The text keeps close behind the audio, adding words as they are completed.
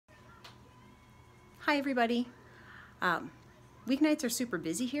Hi everybody. Weeknights are super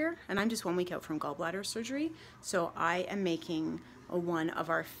busy here and I'm just 1 week out from gallbladder surgery, so I am making one of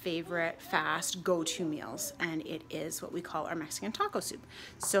our favorite fast go-to meals, and it is what we call our Mexican taco soup.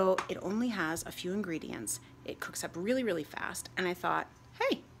 So it only has a few ingredients. It cooks up really fast, and I thought,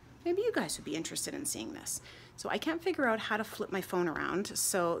 hey, maybe you guys would be interested in seeing this. So I can't figure out how to flip my phone around,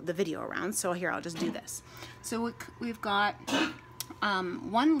 so the video around, so here I'll just do this. So we've got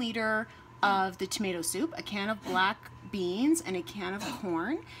 1 liter of the tomato soup, a can of black beans, and a can of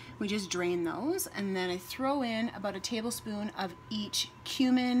corn. We just drain those, and then I throw in about a tablespoon of each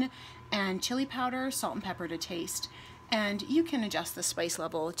cumin and chili powder, salt and pepper to taste. And you can adjust the spice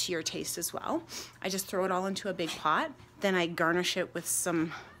level to your taste as well. I just throw it all into a big pot, then I garnish it with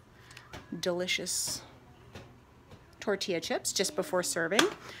some delicious tortilla chips just before serving,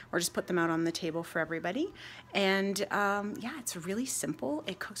 or just put them out on the table for everybody. And yeah, it's really simple.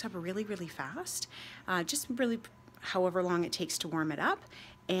 It cooks up really fast, just really however long it takes to warm it up,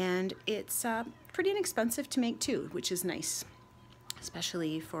 and it's pretty inexpensive to make too, which is nice,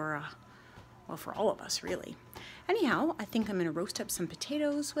 especially for well, for all of us really. Anyhow, I think I'm going to roast up some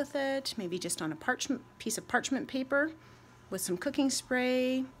potatoes with it, maybe just on a piece of parchment paper with some cooking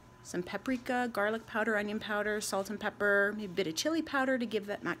spray, some paprika, garlic powder, onion powder, salt and pepper, maybe a bit of chili powder to give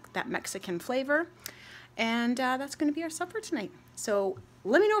that Mexican flavor. And that's going to be our supper tonight. So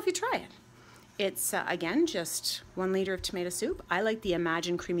let me know if you try it. It's, again, just 1 liter of tomato soup. I like the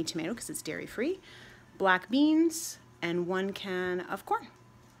Imagine Creamy Tomato because it's dairy-free, black beans, and 1 can of corn.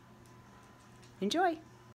 Enjoy.